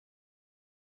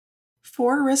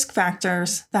4 risk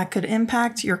factors that could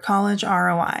impact your college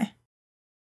ROI.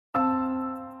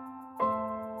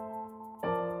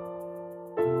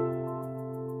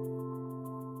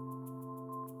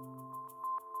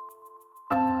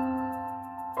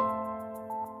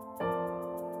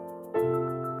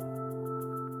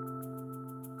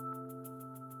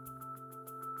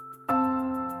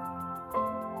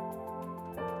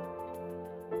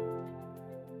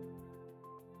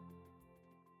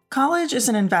 College is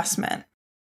an investment.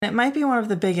 It might be one of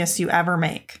the biggest you ever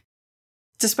make.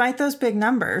 Despite those big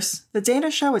numbers, the data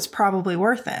show it's probably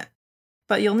worth it,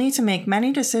 but you'll need to make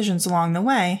many decisions along the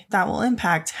way that will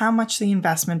impact how much the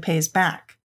investment pays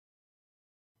back.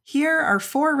 Here are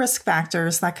 4 risk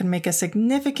factors that can make a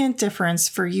significant difference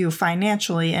for you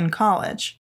financially in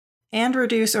college, and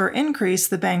reduce or increase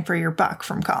the bang for your buck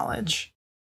from college.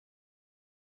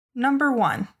 Number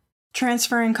 1.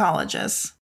 Transferring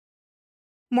colleges.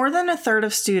 More than a third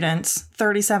of students,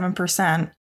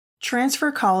 37%,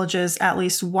 transfer colleges at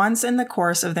least once in the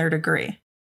course of their degree.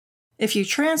 If you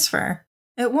transfer,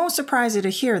 it won't surprise you to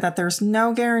hear that there's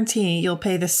no guarantee you'll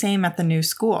pay the same at the new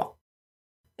school.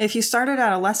 If you started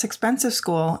at a less expensive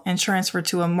school and transferred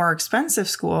to a more expensive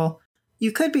school,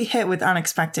 you could be hit with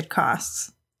unexpected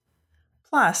costs.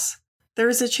 Plus, there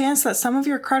is a chance that some of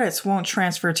your credits won't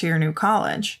transfer to your new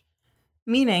college,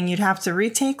 meaning you'd have to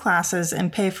retake classes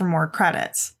and pay for more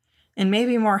credits, and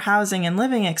maybe more housing and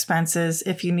living expenses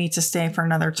if you need to stay for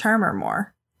another term or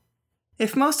more.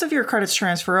 If most of your credits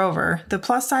transfer over, the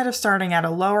plus side of starting at a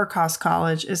lower cost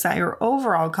college is that your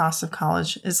overall cost of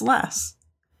college is less.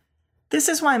 This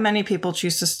is why many people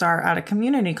choose to start at a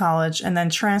community college and then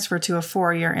transfer to a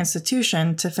 4-year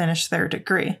institution to finish their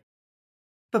degree.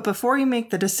 But before you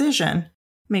make the decision,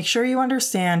 make sure you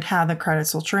understand how the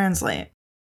credits will translate.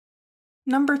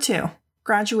 Number 2,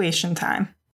 graduation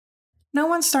time. No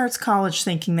one starts college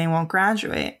thinking they won't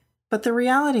graduate, but the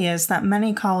reality is that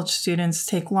many college students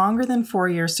take longer than 4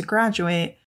 years to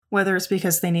graduate, whether it's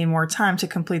because they need more time to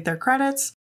complete their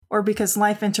credits, or because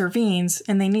life intervenes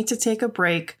and they need to take a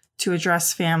break to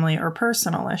address family or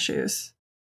personal issues.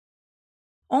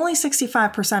 Only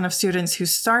 65% of students who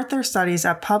start their studies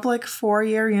at public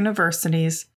 4-year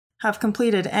universities have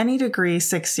completed any degree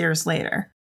 6 years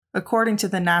later, according to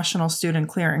the National Student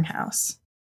Clearinghouse.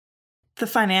 The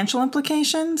financial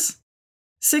implications?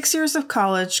 6 years of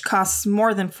college costs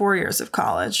more than 4 years of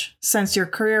college, since your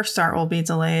career start will be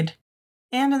delayed.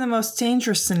 And in the most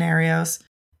dangerous scenarios,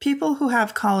 people who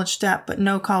have college debt but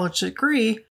no college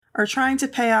degree are trying to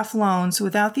pay off loans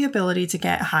without the ability to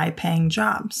get high-paying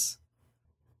jobs.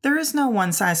 There is no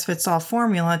one-size-fits-all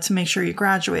formula to make sure you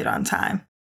graduate on time,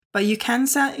 but you can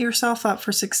set yourself up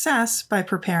for success by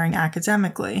preparing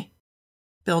academically.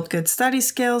 Build good study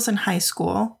skills in high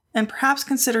school, and perhaps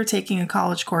consider taking a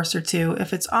college course or 2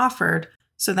 if it's offered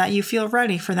so that you feel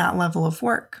ready for that level of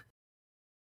work.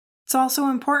 It's also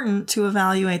important to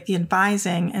evaluate the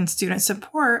advising and student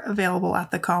support available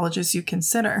at the colleges you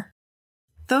consider.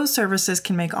 Those services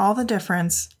can make all the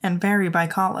difference and vary by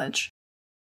college.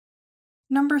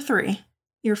 Number 3,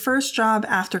 your first job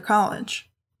after college.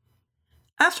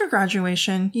 After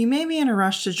graduation, you may be in a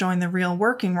rush to join the real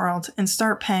working world and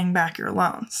start paying back your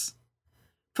loans.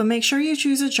 But make sure you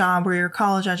choose a job where your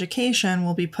college education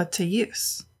will be put to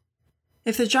use.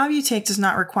 If the job you take does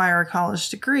not require a college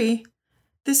degree,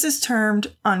 this is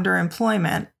termed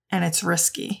underemployment, and it's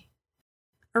risky.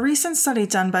 A recent study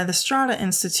done by the Strada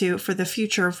Institute for the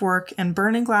Future of Work and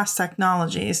Burning Glass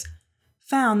Technologies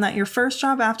found that your first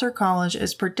job after college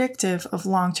is predictive of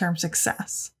long-term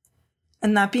success,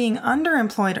 and that being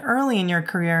underemployed early in your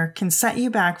career can set you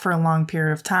back for a long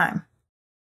period of time.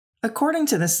 According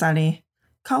to the study,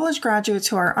 college graduates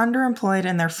who are underemployed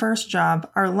in their first job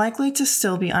are likely to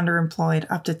still be underemployed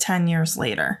up to 10 years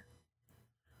later.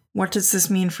 What does this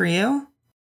mean for you?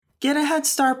 Get a head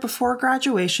start before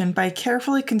graduation by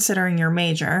carefully considering your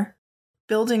major,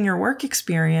 building your work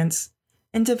experience,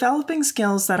 and developing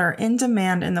skills that are in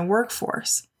demand in the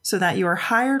workforce so that you are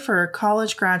hired for a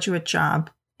college graduate job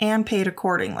and paid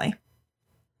accordingly.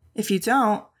 If you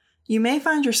don't, you may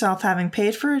find yourself having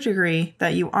paid for a degree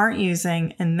that you aren't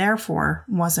using and therefore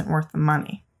wasn't worth the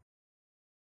money.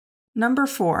 Number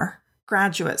 4,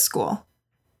 graduate school.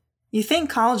 You think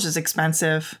college is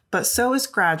expensive, but so is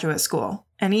graduate school,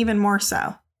 and even more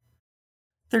so.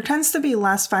 There tends to be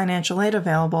less financial aid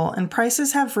available, and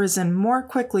prices have risen more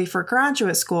quickly for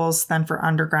graduate schools than for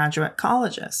undergraduate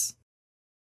colleges.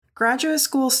 Graduate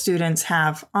school students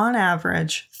have, on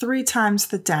average, 3 times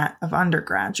the debt of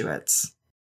undergraduates.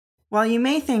 While you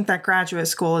may think that graduate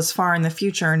school is far in the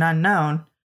future and unknown,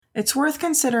 it's worth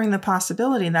considering the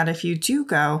possibility that if you do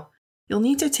go, You'll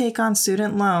need to take on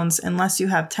student loans unless you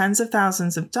have tens of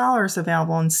thousands of dollars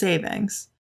available in savings.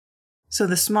 So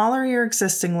the smaller your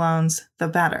existing loans, the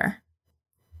better.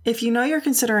 If you know you're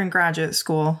considering graduate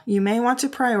school, you may want to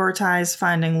prioritize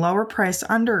finding lower-priced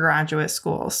undergraduate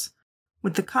schools,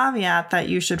 with the caveat that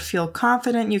you should feel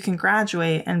confident you can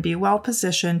graduate and be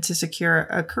well-positioned to secure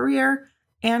a career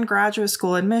and graduate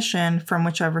school admission from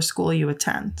whichever school you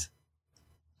attend.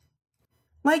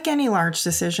 Like any large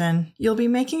decision, you'll be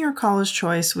making your college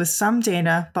choice with some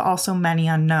data but also many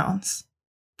unknowns.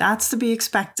 That's to be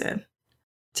expected.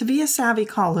 To be a savvy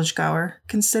college goer,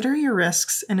 consider your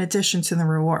risks in addition to the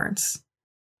rewards.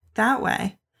 That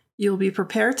way, you'll be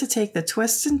prepared to take the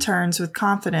twists and turns with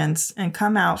confidence and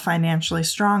come out financially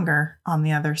stronger on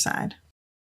the other side.